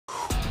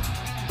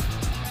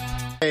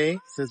Hey,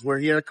 since we're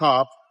here at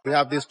COP, we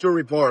have these two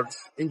reports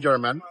in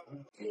German,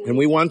 and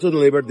we want to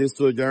deliver these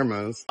to the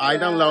Germans. I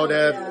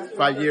downloaded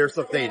 5 years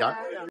of data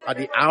at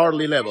the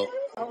hourly level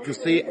to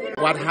see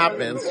what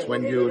happens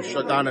when you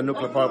shut down a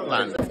nuclear power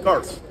plant. Of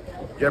course,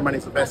 Germany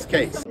is the best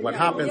case. What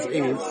happens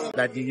is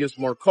that you use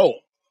more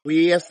coal.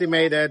 We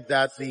estimated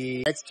that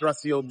the extra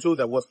CO2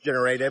 that was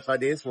generated by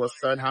this was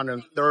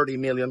 730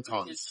 million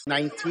tons.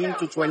 19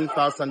 to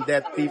 20,000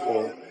 dead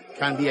people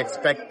can be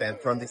expected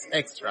from this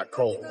extra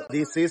coal.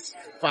 This is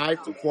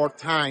 5 to 4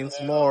 times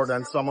more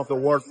than some of the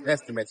worst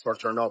estimates for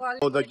Chernobyl.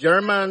 So the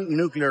German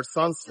nuclear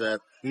sunset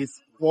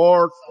is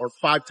 4 or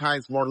 5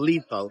 times more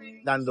lethal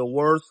than the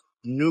worst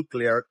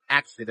nuclear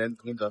accident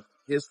in the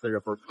history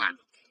of our planet.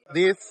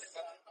 This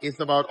is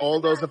about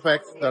all those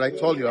effects that I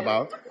told you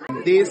about.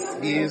 This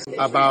is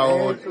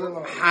about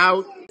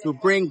how to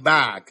bring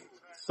back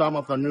some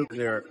of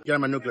the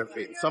German nuclear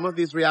fleet. Some of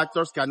these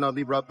reactors cannot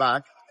be brought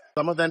back.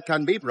 Some of them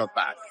can be brought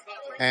back.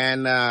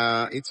 And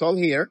it's all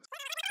here.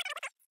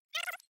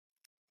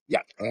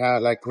 Yeah,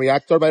 like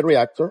reactor by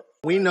reactor.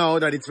 We know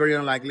that it's very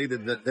unlikely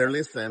that they're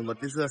listening,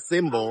 but this is a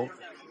symbol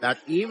that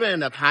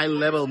even at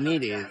high-level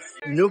meetings,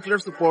 nuclear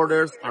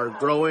supporters are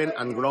growing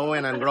and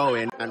growing and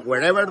growing. And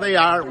wherever they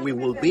are, we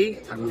will be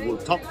and we will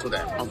talk to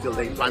them until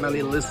they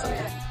finally listen.